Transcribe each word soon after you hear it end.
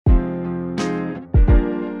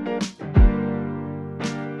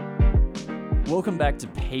Welcome back to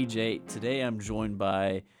Page 8. Today I'm joined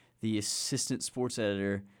by the assistant sports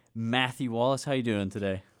editor, Matthew Wallace. How you doing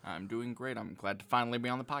today? I'm doing great. I'm glad to finally be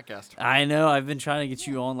on the podcast. I know. I've been trying to get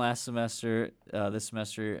you on last semester. This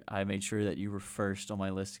semester, I made sure that you were first on my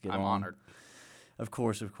list to get on. I'm honored. Of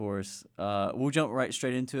course. We'll jump right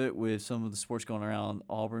straight into it with some of the sports going around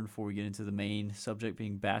Auburn before we get into the main subject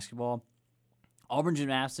being basketball. Auburn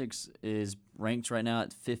gymnastics is ranked right now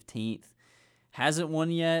at 15th. Hasn't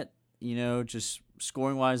won yet. You know, just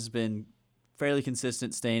scoring-wise has been fairly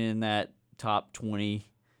consistent, staying in that top 20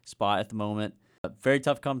 spot at the moment. Very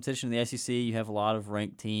tough competition in the SEC. You have a lot of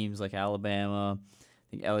ranked teams like Alabama. I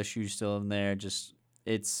think LSU's still in there.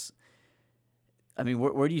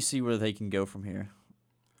 Where do you see where they can go from here?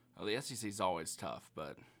 Well, the SEC is always tough,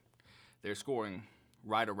 but they're scoring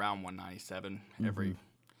right around 197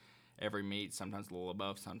 every meet, sometimes a little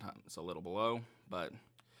above, sometimes a little below. But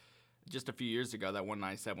just a few years ago, that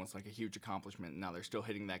 197 was like a huge accomplishment. Now they're still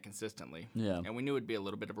hitting that consistently. Yeah. And we knew it'd be a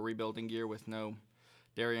little bit of a rebuilding year with no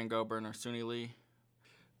Darian Goburn or Suni Lee.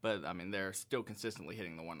 But, they're still consistently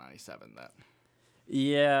hitting the 197.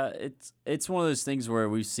 Yeah, it's one of those things where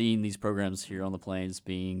we've seen these programs here on the Plains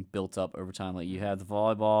being built up over time. Like you have the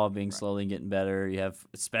volleyball being slowly getting better. You have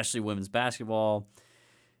especially women's basketball.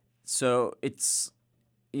 So it's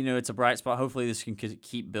a bright spot. Hopefully this can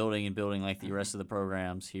keep building like the rest of the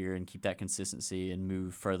programs here and keep that consistency and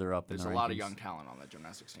move further up. There's a lot of young talent on that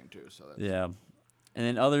gymnastics team too. So yeah. And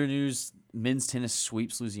then other news, men's tennis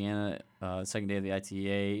sweeps Louisiana, second day of the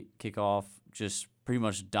ITA kickoff, just pretty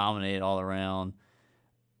much dominated all around.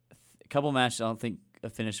 A couple matches, I don't think a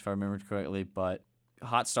finish if I remember correctly, but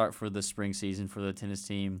hot start for the spring season for the tennis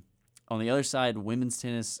team. On the other side, women's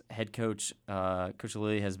tennis head coach, Coach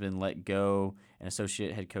Lilly, has been let go, and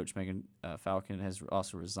associate head coach Megan Falcon has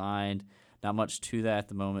also resigned. Not much to that at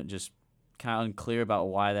the moment, just kind of unclear about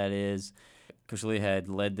why that is. Coach Lilly had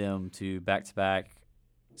led them to back-to-back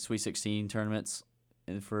Sweet 16 tournaments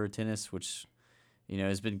for tennis, which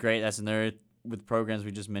has been great. That's another with programs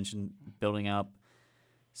we just mentioned building up.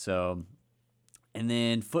 So, and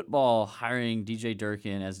then football, hiring DJ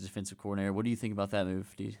Durkin as a defensive coordinator. What do you think about that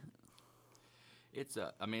move, dude? It's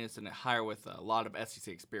a hire with a lot of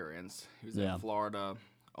SEC experience. He was in Florida,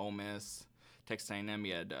 Ole Miss, Texas A&M.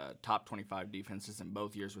 He had top 25 defenses in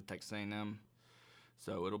both years with Texas A&M.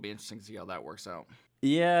 So it'll be interesting to see how that works out.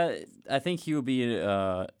 Yeah, I think he will be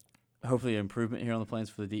hopefully an improvement here on the Plains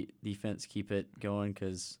for the defense. Keep it going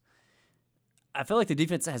because I feel like the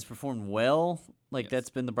defense has performed well. That's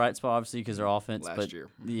been the bright spot, obviously, because their offense. Last year.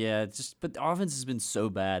 Yeah, but the offense has been so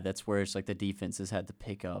bad. That's where it's like the defense has had to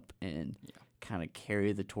pick up and kind of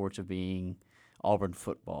carry the torch of being Auburn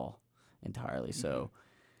football entirely. Mm-hmm. So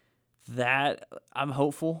that I'm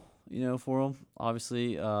hopeful, for them.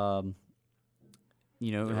 Obviously, they're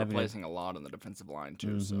replacing a lot on the defensive line too.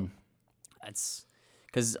 Mm-hmm. So that's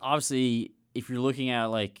because obviously, if you're looking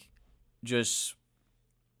at just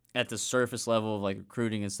at the surface level of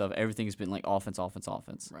recruiting and stuff, everything's been offense,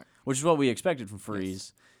 right. Which is what we expected from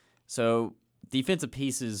Freeze. Yes. So defensive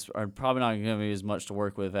pieces are probably not going to be as much to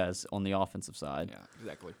work with as on the offensive side. Yeah,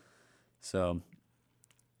 exactly. So,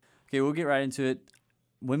 okay, we'll get right into it.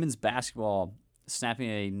 Women's basketball snapping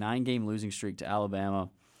a 9-game losing streak to Alabama.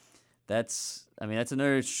 That's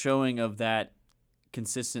another showing of that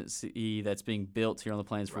consistency that's being built here on the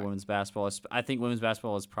Plains for women's basketball. I think women's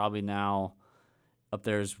basketball is probably now up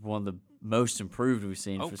there as one of the most improved we've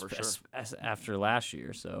seen for sure. After last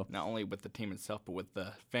year. So not only with the team itself, but with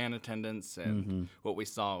the fan attendance and what we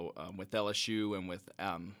saw with LSU and with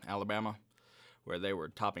Alabama, where they were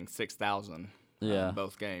topping 6,000 in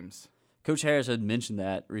both games. Coach Harris had mentioned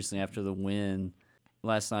that recently after the win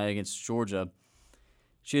last night against Georgia.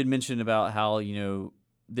 She had mentioned about how,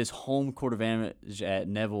 this home court advantage at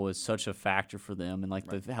Neville is such a factor for them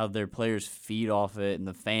and how their players feed off it and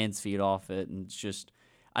the fans feed off it. And it's just,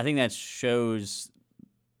 I think that shows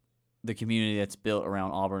the community that's built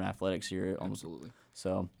around Auburn athletics here. Absolutely.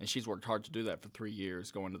 So, and she's worked hard to do that for 3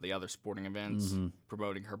 years, going to the other sporting events,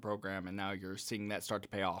 promoting her program, and now you're seeing that start to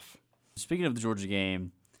pay off. Speaking of the Georgia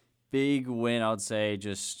game, big win, I would say,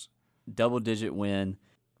 just double-digit win.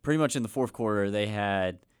 Pretty much in the fourth quarter, they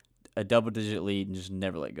had a double-digit lead and just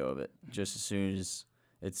never let go of it just as soon as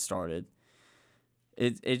it started.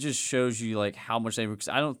 It just shows you, how much they – because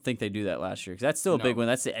I don't think they do that last year because that's still a big win.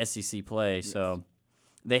 That's the SEC play. Yes. So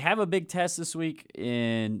they have a big test this week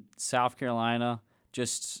in South Carolina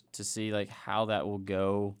just to see, how that will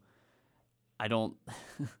go. I don't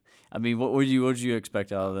 – what would you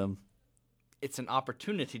expect out of them? It's an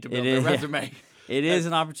opportunity to build their resume. It is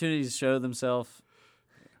an opportunity to show themselves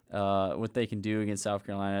what they can do against South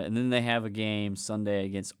Carolina. And then they have a game Sunday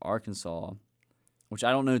against Arkansas. which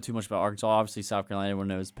I don't know too much about Arkansas. Obviously, South Carolina, everyone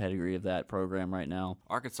knows the pedigree of that program right now.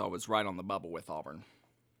 Arkansas was right on the bubble with Auburn.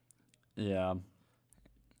 Yeah.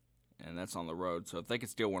 And that's on the road. So if they could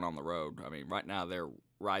still win on the road, I mean, right now they're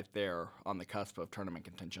right there on the cusp of tournament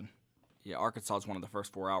contention. Yeah, Arkansas is one of the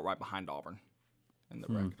first 4 out, right behind Auburn in the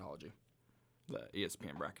bracketology, the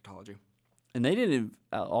ESPN bracketology. And they didn't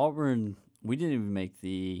Auburn. We didn't even make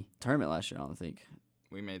the tournament last year, I don't think.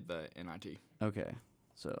 We made the NIT. Okay,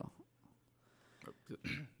 so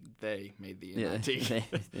They made the NIT.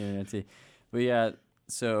 the NIT. But yeah,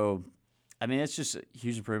 so I mean, it's just a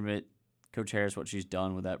huge improvement. Coach Harris, what she's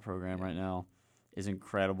done with that program right now is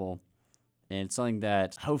incredible. And it's something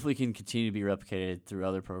that hopefully can continue to be replicated through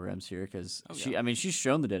other programs here because she's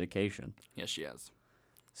shown the dedication. Yes, she has.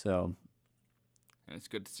 So, and it's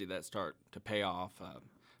good to see that start to pay off.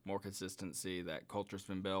 More consistency, that culture's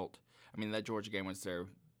been built. I mean, that Georgia game was their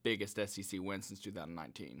biggest SEC win since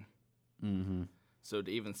 2019. Mm-hmm. So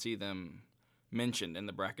to even see them mentioned in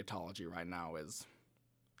the bracketology right now is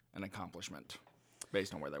an accomplishment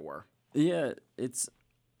based on where they were. Yeah, it's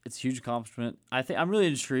a huge accomplishment. I think I'm really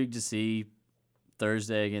intrigued to see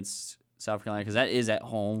Thursday against South Carolina because that is at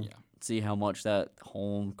home. Yeah. See how much that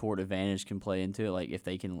home court advantage can play into it. Like if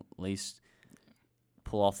they can at least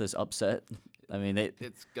pull off this upset. I mean,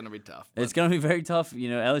 it's going to be tough. It's going to be very tough. You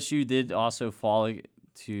know, LSU did also fall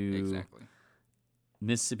to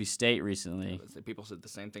Mississippi State recently. People said the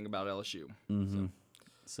same thing about LSU. Mm-hmm.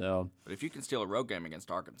 So, but if you can steal a road game against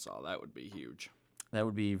Arkansas, that would be huge. That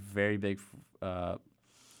would be very big for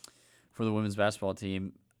the women's basketball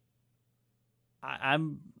team. I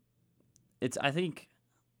think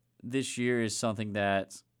this year is something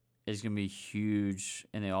that is going to be huge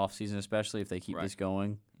in the offseason, especially if they keep this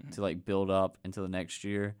going to like build up into the next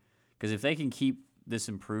year. Because if they can keep this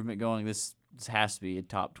improvement going, this has to be a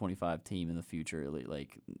top 25 team in the future,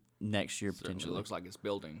 like next year potentially. It looks like it's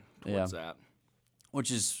building towards that. Which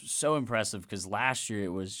is so impressive because last year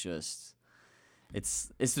it was just it's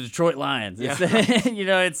the Detroit Lions. Yeah.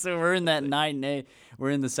 We're in that 9-8. We're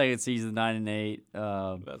in the second season,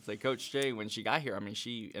 9-8. That's like Coach Jay when she got here. I mean,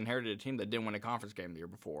 she inherited a team that didn't win a conference game the year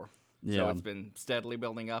before. Yeah. So it's been steadily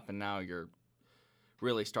building up, and now you're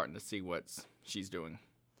really starting to see what she's doing.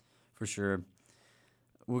 For sure.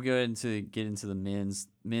 We'll get into the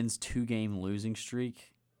men's 2-game losing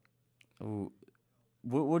streak.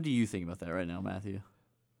 What do you think about that right now, Matthew?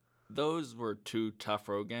 Those were 2 tough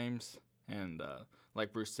road games. And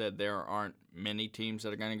like Bruce said, there aren't many teams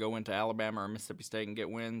that are going to go into Alabama or Mississippi State and get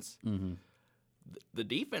wins. Mm-hmm. The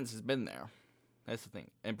defense has been there. That's the thing.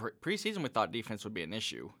 And preseason, we thought defense would be an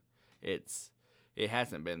issue. It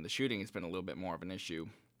hasn't been. The shooting has been a little bit more of an issue.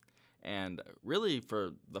 And really,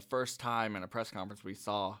 for the first time in a press conference, we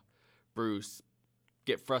saw Bruce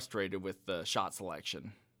get frustrated with the shot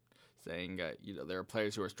selection, saying, there are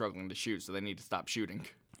players who are struggling to shoot, so they need to stop shooting.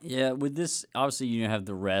 Yeah, with this, obviously, you have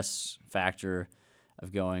the rest factor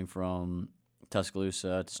of going from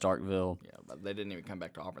Tuscaloosa to Starkville. Yeah, but they didn't even come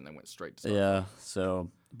back to Auburn. They went straight to Starkville. Yeah, so.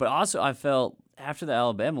 But also, I felt, after the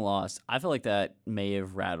Alabama loss, I felt like that may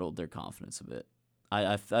have rattled their confidence a bit.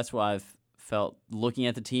 That's why I've felt, looking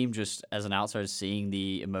at the team just as an outsider, seeing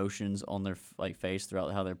the emotions on their face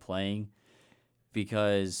throughout how they're playing.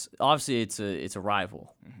 Because, obviously, it's a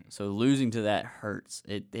rival. Mm-hmm. So losing to that hurts.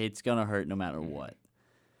 It's going to hurt no matter what.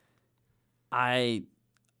 I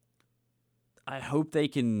hope they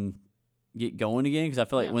can get going again because I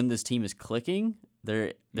feel like when this team is clicking,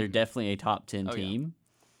 they're definitely a top 10 team.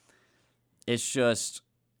 Yeah. It's just,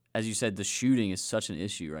 as you said, the shooting is such an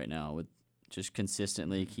issue right now with just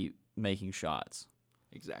consistently keep making shots.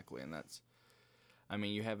 Exactly, and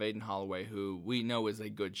you have Aiden Holloway, who we know is a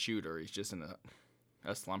good shooter. He's just in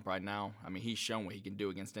a slump right now. I mean, he's shown what he can do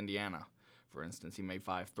against Indiana. For instance, he made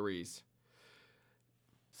 5 threes.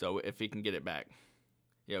 So if he can get it back,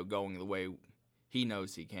 going the way he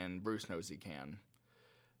knows he can, Bruce knows he can,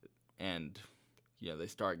 and they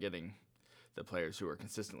start getting the players who are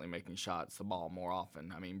consistently making shots the ball more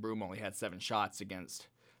often. I mean, Broome only had 7 shots against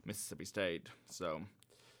Mississippi State, so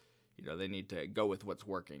they need to go with what's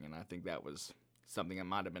working, and I think that was something that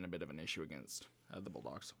might have been a bit of an issue against the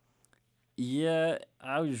Bulldogs. Yeah,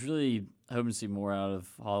 I was really hoping to see more out of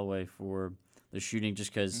Holloway for the shooting,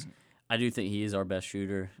 just because. Mm-hmm. I do think he is our best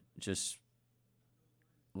shooter. Just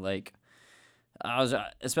like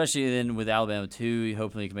especially then with Alabama too.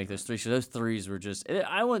 Hopefully he can make those 3s. So those 3s were just.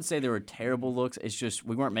 I wouldn't say they were terrible looks. It's just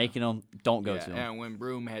we weren't making them. Don't go to them. And when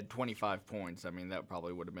Broome had 25 points, I mean that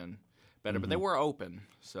probably would have been better. Mm-hmm. But they were open.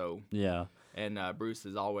 So yeah. And Bruce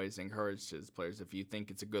has always encouraged his players: if you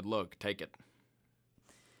think it's a good look, take it.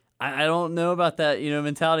 I don't know about that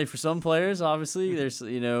mentality for some players. Obviously, there's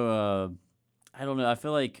I don't know. I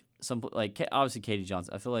feel like obviously Katie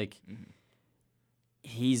Johnson. I feel like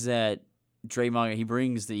he's that Draymond. He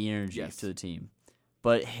brings the energy to the team,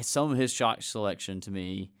 but some of his shot selection to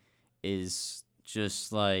me is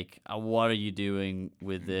just like, what are you doing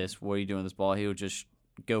with this? What are you doing with this ball? He'll just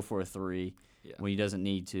go for a three when he doesn't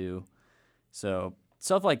need to. So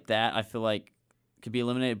stuff like that, I feel like could be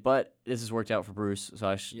eliminated. But this has worked out for Bruce,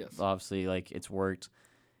 so obviously like it's worked,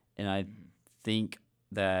 and I think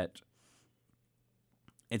that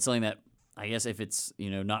it's something that I guess if it's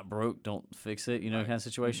not broke, don't fix it, kind of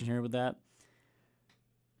situation here with that.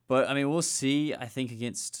 But I mean, we'll see. I think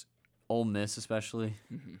against Ole Miss especially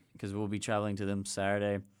because we'll be traveling to them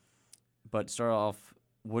Saturday. But to start off,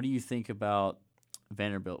 what do you think about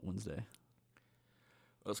Vanderbilt Wednesday?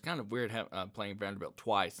 Well, it's kind of weird playing Vanderbilt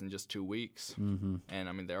twice in just 2 weeks. And,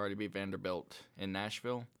 I mean, they already beat Vanderbilt in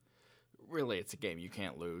Nashville. Really, it's a game you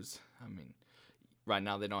can't lose. I mean, right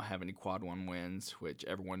now they don't have any quad one wins, which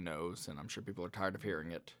everyone knows, and I'm sure people are tired of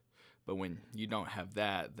hearing it. But when you don't have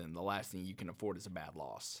that, then the last thing you can afford is a bad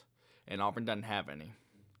loss. And Auburn doesn't have any.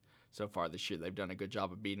 So far this year, they've done a good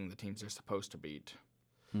job of beating the teams they're supposed to beat.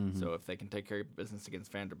 So if they can take care of business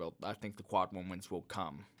against Vanderbilt, I think the quad one wins will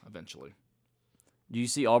come eventually. Do you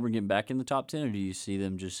see Auburn getting back in the top 10, or do you see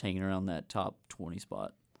them just hanging around that top 20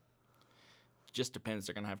 spot? Just depends.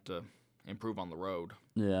 They're going to have to improve on the road.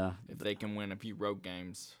 Yeah. If they can win a few road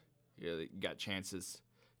games, you got chances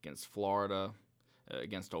against Florida,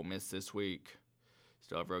 against Ole Miss this week.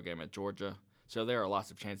 Still have a road game at Georgia. So there are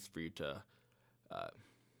lots of chances for you to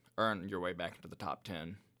earn your way back into the top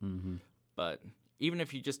 10. But even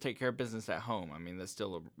if you just take care of business at home, I mean, that's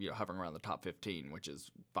still hovering around the top 15, which is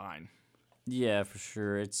fine. Yeah, for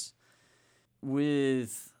sure. It's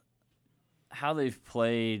with how they've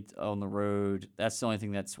played on the road. That's the only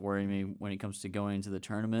thing that's worrying me when it comes to going into the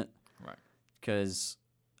tournament. Right. Because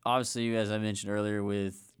obviously, as I mentioned earlier,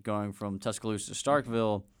 with going from Tuscaloosa to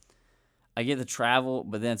Starkville, I get the travel,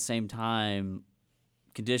 but then at the same time,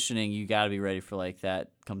 conditioning, you got to be ready for like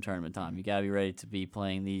that come tournament time. You got to be ready to be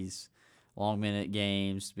playing these long minute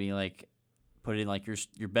games, be like put in like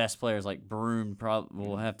your best players like Broom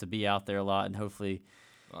will have to be out there a lot, and hopefully.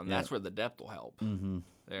 Well, and that's where the depth will help.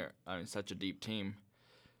 They're such a deep team,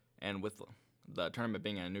 and with the tournament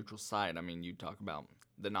being a neutral site, I mean, you talk about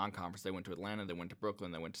the non-conference. They went to Atlanta, they went to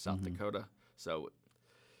Brooklyn, they went to South Dakota. So,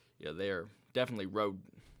 they're definitely road,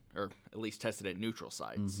 or at least tested at neutral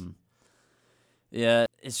sites. Yeah,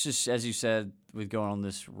 it's just, as you said, with going on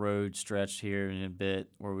this road stretch here in a bit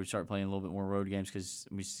where we start playing a little bit more road games because,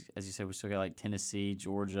 as you said, we still got like Tennessee,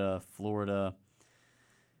 Georgia, Florida,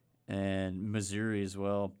 and Missouri as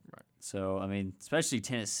well. Right. So, I mean, especially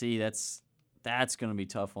Tennessee, that's going to be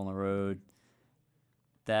tough on the road.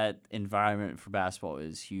 That environment for basketball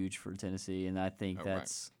is huge for Tennessee, and I think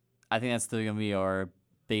that's still going to be our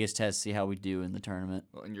biggest test to see how we do in the tournament.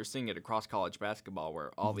 Well, and you're seeing it across college basketball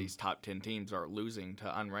where all these top 10 teams are losing to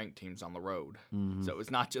unranked teams on the road. So it's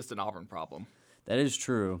not just an Auburn problem. That is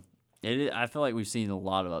true. I feel like we've seen a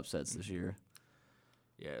lot of upsets this year.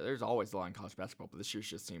 Yeah, there's always a lot in college basketball, but this year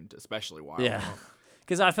just seemed especially wild. Yeah,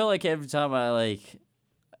 because I feel like every time I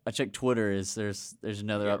check Twitter, there's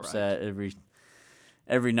another upset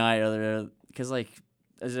every night. Because like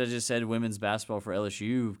as I just said, women's basketball for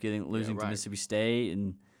LSU losing to Mississippi State,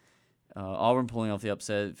 and Auburn pulling off the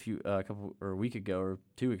upset a week ago or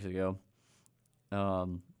 2 weeks ago.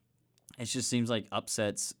 It just seems like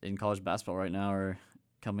upsets in college basketball right now are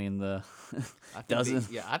coming in the dozen.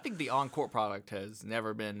 I think the on-court product has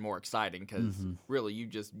never been more exciting because really you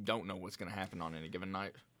just don't know what's going to happen on any given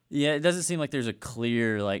night. Yeah, it doesn't seem like there's a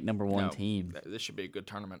clear number one team. This should be a good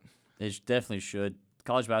tournament. It definitely should.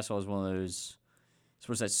 College basketball is one of those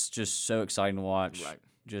sports that's just so exciting to watch. Right.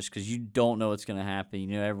 Just because you don't know what's going to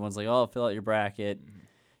happen. Everyone's like, "Oh, fill out your bracket."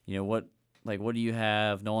 What do you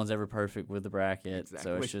have? No one's ever perfect with the bracket,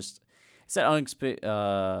 so it's that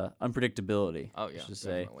unpredictability. Oh yeah,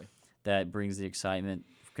 definitely. That brings the excitement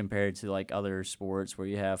compared to like other sports where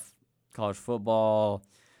you have college football,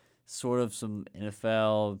 sort of some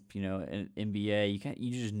NFL, and NBA.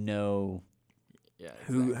 You just know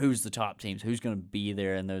who's the top teams, who's going to be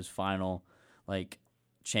there in those final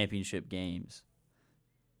championship games.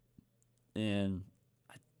 And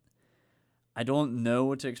I don't know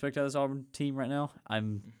what to expect out of this Auburn team right now.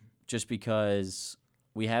 Just because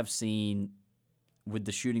we have seen, with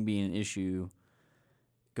the shooting being an issue,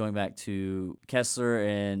 going back to Kessler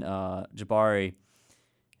and Jabari,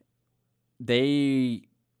 they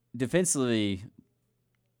defensively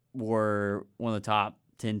were one of the top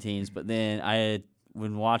 10 teams. But then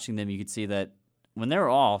when watching them, you could see that when they were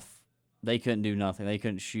off, they couldn't do nothing. They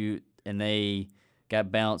couldn't shoot, and they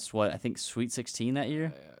got bounced. I think Sweet 16 that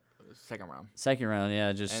year. Second round. Second round, yeah.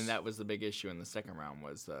 And that was the big issue in the second round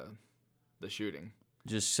was the shooting.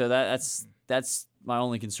 Just so that's my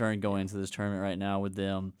only concern going into this tournament right now with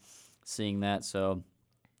them seeing that. So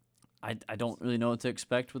I don't really know what to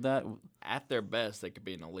expect with that. At their best, they could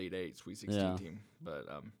be an Elite Eight, Sweet 16 team, but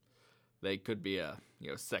they could be a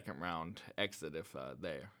second round exit if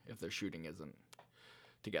their shooting isn't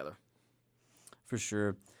together. For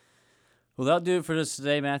sure. Well, that'll do it for us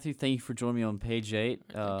today, Matthew. Thank you for joining me on Page 8.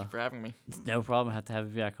 Thank you for having me. No problem. I have to have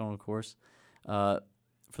you back on, of course. For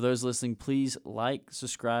those listening, please like,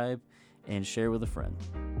 subscribe, and share with a friend.